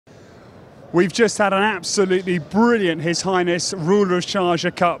We've just had an absolutely brilliant His Highness Ruler of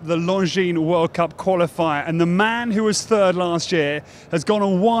Sharjah Cup, the Longines World Cup qualifier, and the man who was third last year has gone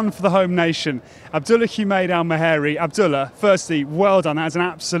and won for the home nation, Abdullah Humaid Al Muhairi. Abdullah, firstly, well done. That's an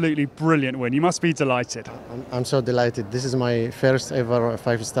absolutely brilliant win. You must be delighted. I'm so delighted. This is my first ever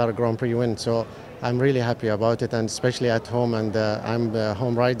 5-star Grand Prix win, so I'm really happy about it, and especially at home, and I'm the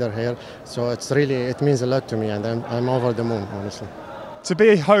home rider here, so it means a lot to me, and I'm over the moon, honestly. To be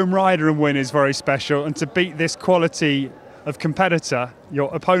a home rider and win is very special, and to beat this quality of competitor,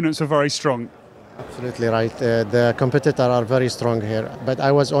 your opponents were very strong. Absolutely right. The competitors are very strong here, but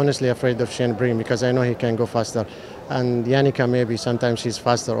I was honestly afraid of Shane Bream because I know he can go faster, and Yannicka maybe sometimes she's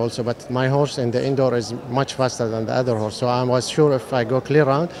faster also, but my horse in the indoor is much faster than the other horse, so I was sure if I go clear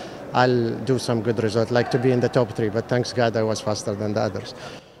round I'll do some good result, like to be in the top 3, but thanks God I was faster than the others.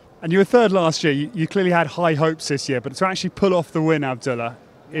 And you were third last year. You clearly had high hopes this year, but to actually pull off the win, Abdullah,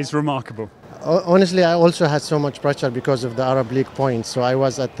 is remarkable. Honestly, I also had so much pressure because of the Arab League points, so I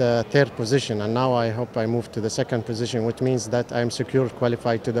was at the 3rd position, and now I hope I move to the 2nd position, which means that I'm secure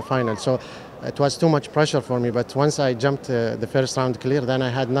qualified to the final. So it was too much pressure for me, but once I jumped the first round clear, then I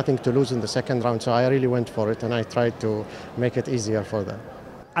had nothing to lose in the 2nd round, so I really went for it, and I tried to make it easier for them.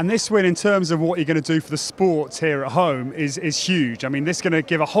 And this win, in terms of what you're going to do for the sport here at home, is huge. I mean, this is going to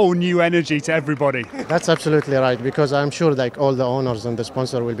give a whole new energy to everybody. That's absolutely right, because I'm sure like all the owners and the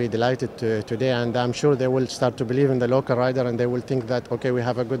sponsor will be delighted today, and I'm sure they will start to believe in the local rider, and they will think that, okay, we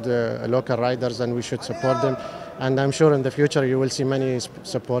have a good local riders and we should support them. And I'm sure in the future you will see many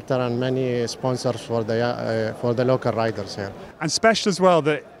supporters and many sponsors for the local riders here. And special as well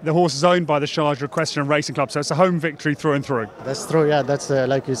that the horse is owned by the Sharjah Equestrian Racing Club, so it's a home victory through and through. That's true, yeah. That's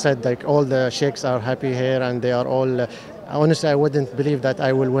like you said, like all the sheikhs are happy here, and they are all. Honestly, I wouldn't believe that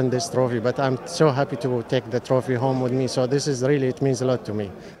I will win this trophy, but I'm so happy to take the trophy home with me. So this is really, it means a lot to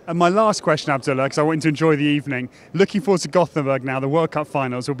me. And my last question, Abdullah, because I want you to enjoy the evening. Looking forward to Gothenburg now. The World Cup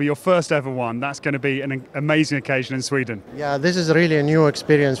finals will be your first ever one. That's going to be an amazing occasion in Sweden. Yeah, this is really a new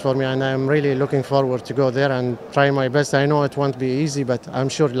experience for me, and I'm really looking forward to go there and try my best. I know it won't be easy, but I'm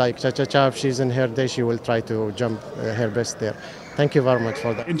sure like Cha-Cha-Cha, if she's in her day, she will try to jump her best there. Thank you very much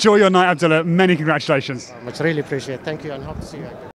for that. Enjoy your night, Abdullah. Many congratulations. Much really appreciate it. Thank you, and hope to see you again.